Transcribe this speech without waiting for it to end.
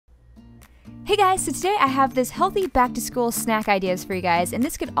Hey guys, so today I have this healthy back to school snack ideas for you guys, and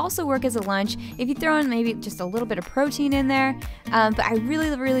this could also work as a lunch if you throw in maybe just a little bit of protein in there. But I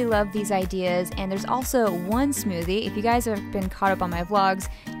really love these ideas, and there's also one smoothie. If you guys have been caught up on my vlogs,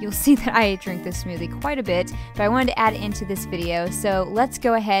 you'll see that I drink this smoothie quite a bit, but I wanted to add it into this video, so let's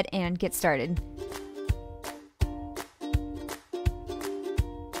go ahead and get started.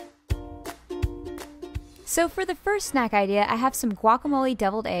 So for the first snack idea, I have some guacamole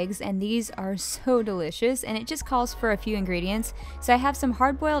deviled eggs, and these are so delicious, and it just calls for a few ingredients. So I have some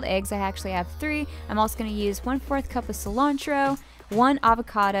hard-boiled eggs. I actually have 3. I'm also going to use 1/4 cup of cilantro, 1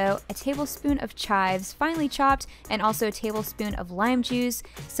 avocado, a tablespoon of chives finely chopped, and also a tablespoon of lime juice,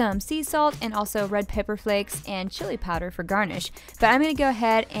 some sea salt, and also red pepper flakes and chili powder for garnish. But I'm going to go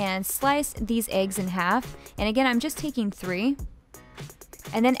ahead and slice these eggs in half, and again, I'm just taking 3.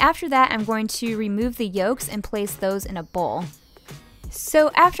 And then after that, I'm going to remove the yolks and place those in a bowl. So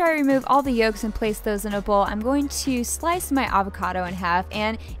after I remove all the yolks and place those in a bowl, I'm going to slice my avocado in half.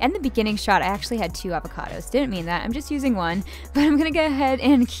 And in the beginning shot, I actually had 2 avocados. Didn't mean that, I'm just using 1. But I'm gonna go ahead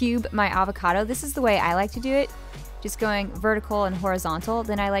and cube my avocado. This is the way I like to do it, just going vertical and horizontal.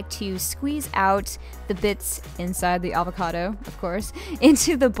 Then I like to squeeze out the bits inside the avocado, of course,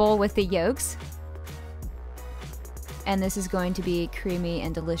 into the bowl with the yolks. And this is going to be creamy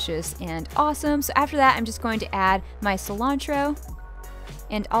and delicious and awesome. So after that, I'm just going to add my cilantro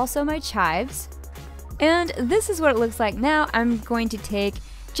and also my chives. And this is what it looks like now. I'm going to take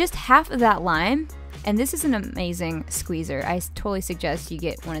just half of that lime, and this is an amazing squeezer. I totally suggest you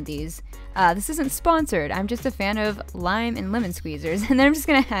get one of these. This isn't sponsored. I'm just a fan of lime and lemon squeezers. And then I'm just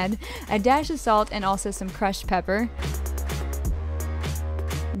gonna add a dash of salt and also some crushed pepper,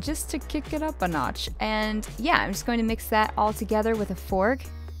 just to kick it up a notch. And yeah, I'm just going to mix that all together with a fork,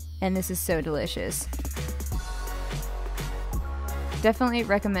 and this is so delicious. Definitely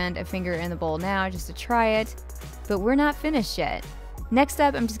recommend a finger in the bowl now just to try it, but we're not finished yet. Next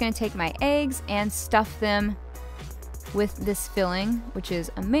up, I'm just going to take my eggs and stuff them with this filling, which is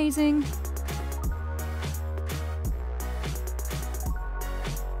amazing.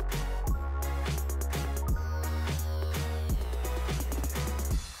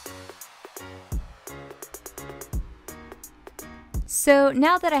 So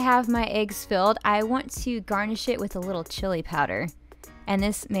now that I have my eggs filled, I want to garnish it with a little chili powder. And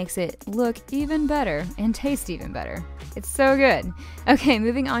this makes it look even better and taste even better. It's so good. Okay,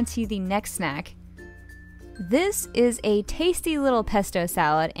 moving on to the next snack. This is a tasty little pesto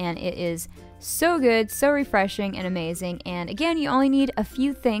salad, and it is so good, so refreshing and amazing. And again, you only need a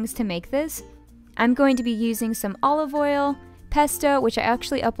few things to make this. I'm going to be using some olive oil, pesto, which I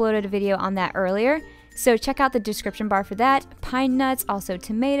actually uploaded a video on that earlier, so check out the description bar for that, pine nuts, also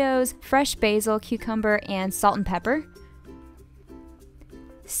tomatoes, fresh basil, cucumber, and salt and pepper.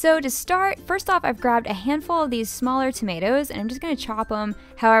 So to start, first off, I've grabbed a handful of these smaller tomatoes, and I'm just going to chop them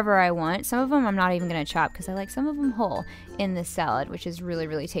however I want. Some of them I'm not even going to chop because I like some of them whole in this salad, which is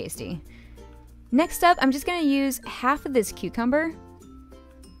really tasty. Next up, I'm just going to use half of this cucumber.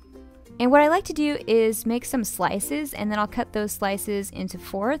 And what I like to do is make some slices, and then I'll cut those slices into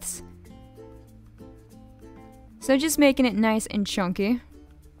 4ths. So just making it nice and chunky.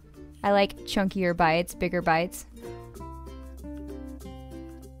 I like chunkier bites, bigger bites.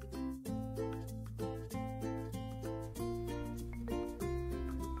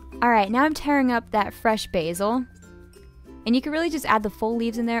 Alright, now I'm tearing up that fresh basil. And you can really just add the full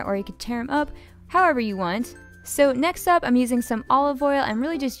leaves in there, or you could tear them up however you want. So next up, I'm using some olive oil. I'm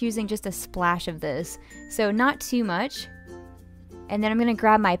really just using just a splash of this, so not too much. And then I'm going to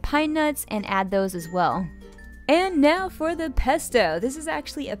grab my pine nuts and add those as well. And now for the pesto. This is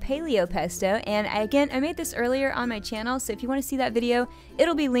actually a paleo pesto, and I made this earlier on my channel, so if you want to see that video,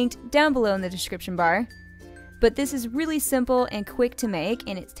 it'll be linked down below in the description bar. But this is really simple and quick to make,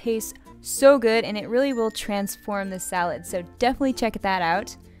 and it tastes so good, and it really will transform the salad, so definitely check that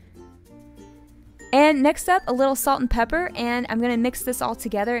out. And next up, a little salt and pepper, and I'm going to mix this all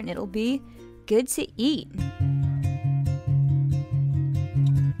together, and it'll be good to eat.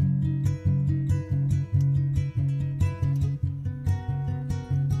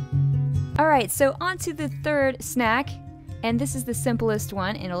 Alright, so on to the third snack, and this is the simplest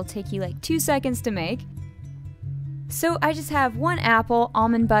one, and it'll take you like 2 seconds to make. So I just have 1 apple,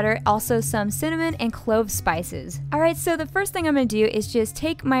 almond butter, also some cinnamon and clove spices. Alright, so the first thing I'm going to do is just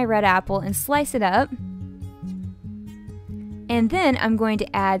take my red apple and slice it up. And then I'm going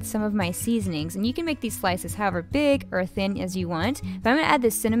to add some of my seasonings, and you can make these slices however big or thin as you want, but I'm going to add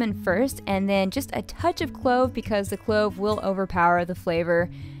the cinnamon first, and then just a touch of clove because the clove will overpower the flavor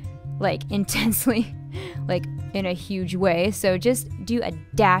like intensely, like in a huge way. So just do a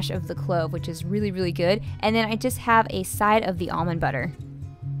dash of the clove, which is really, really good. And then I just have a side of the almond butter.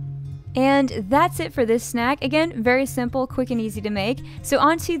 And that's it for this snack. Again, very simple, quick and easy to make. So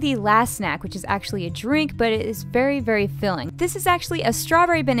on to the last snack, which is actually a drink, but it is very, very filling. This is actually a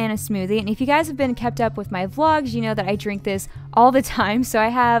strawberry banana smoothie, and if you guys have been kept up with my vlogs, you know that I drink this all the time. So I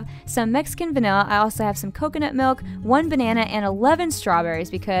have some Mexican vanilla, I also have some coconut milk, 1 banana, and 11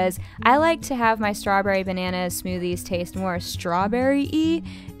 strawberries because I like to have my strawberry banana smoothies taste more strawberry-y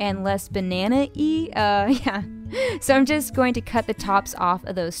and less banana-y. Yeah. So I'm just going to cut the tops off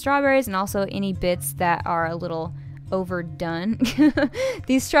of those strawberries and also any bits that are a little overdone.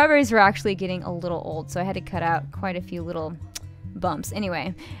 These strawberries were actually getting a little old, so I had to cut out quite a few little bumps.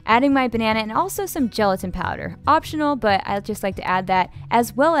 Anyway, adding my banana and also some gelatin powder. Optional, but I just like to add that,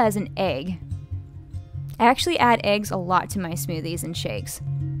 as well as an egg. I actually add eggs a lot to my smoothies and shakes.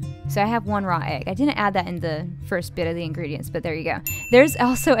 So I have 1 raw egg. I didn't add that in the first bit of the ingredients, but there you go. There's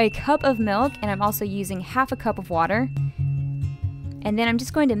also a cup of milk, and I'm also using half a cup of water. And then I'm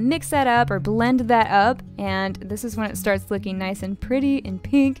just going to mix that up or blend that up, and this is when it starts looking nice and pretty and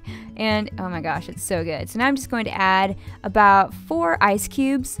pink, and oh my gosh, it's so good. So now I'm just going to add about 4 ice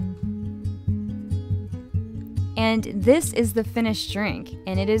cubes. And this is the finished drink,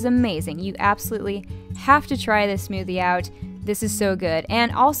 and it is amazing. You absolutely have to try this smoothie out. This is so good.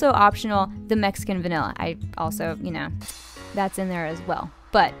 And also optional, the Mexican vanilla. I also, you know, that's in there as well,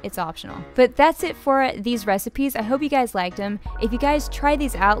 but it's optional. But that's it for these recipes. I hope you guys liked them. If you guys try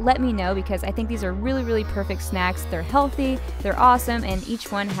these out, let me know because I think these are really, really perfect snacks. They're healthy, they're awesome, and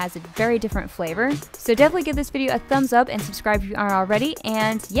each one has a very different flavor. So definitely give this video a thumbs up and subscribe if you aren't already.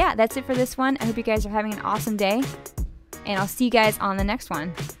 And yeah, that's it for this one. I hope you guys are having an awesome day, and I'll see you guys on the next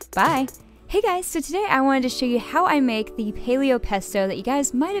one. Bye. Hey guys, so today I wanted to show you how I make the paleo pesto that you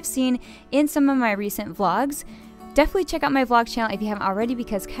guys might have seen in some of my recent vlogs. Definitely check out my vlog channel if you haven't already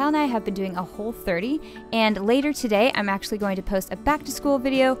because Kyle and I have been doing a whole 30, and later today I'm actually going to post a back to school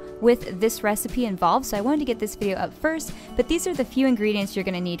video with this recipe involved, so I wanted to get this video up first, but these are the few ingredients you're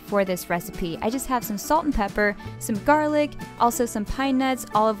going to need for this recipe. I just have some salt and pepper, some garlic, also some pine nuts,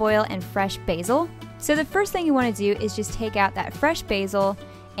 olive oil, and fresh basil. So the first thing you want to do is just take out that fresh basil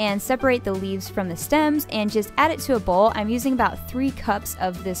and separate the leaves from the stems and just add it to a bowl. I'm using about 3 cups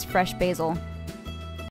of this fresh basil.